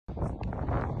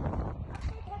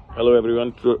Hello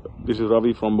everyone, this is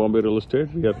Ravi from Bombay Real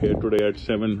Estate. We are here today at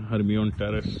 7 Hermione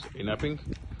Terrace in Epping.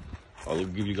 I'll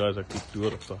give you guys a quick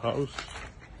tour of the house.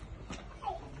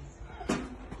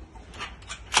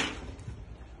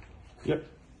 Yep.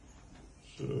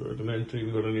 So at an entry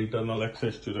we got an internal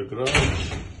access to the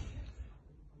garage.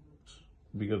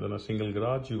 Bigger than a single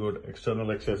garage. You got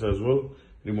external access as well.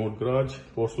 Remote garage,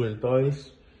 porcelain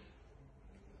tiles,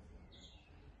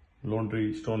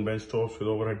 laundry stone bench tops with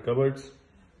overhead cupboards.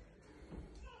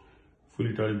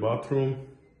 Fully tiled bathroom,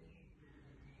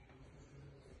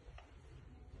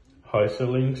 high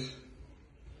ceilings,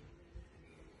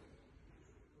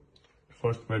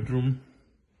 first bedroom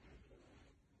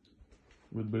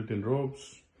with built-in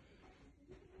robes,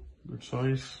 good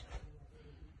size.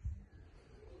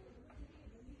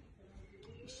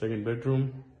 Second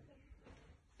bedroom,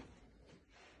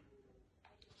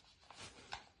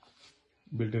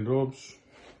 built-in robes.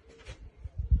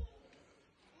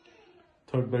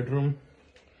 Third bedroom,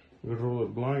 with roller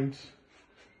blinds,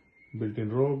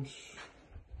 built-in robes.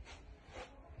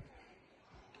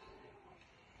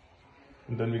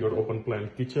 And then we got open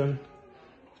plan kitchen,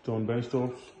 stone bench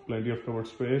tops, plenty of covered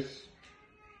space,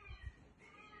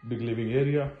 big living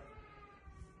area.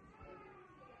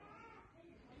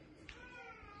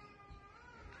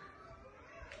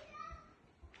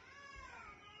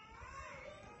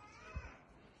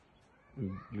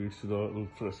 It leads to the little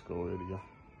fresco area.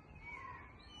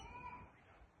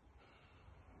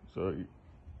 So,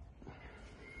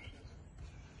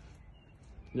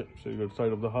 yep, so you got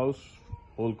side of the house,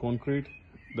 all concrete.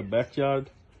 The backyard,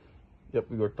 yep,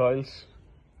 we got tiles.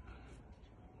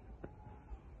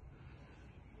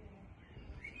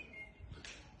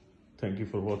 Thank you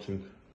for watching.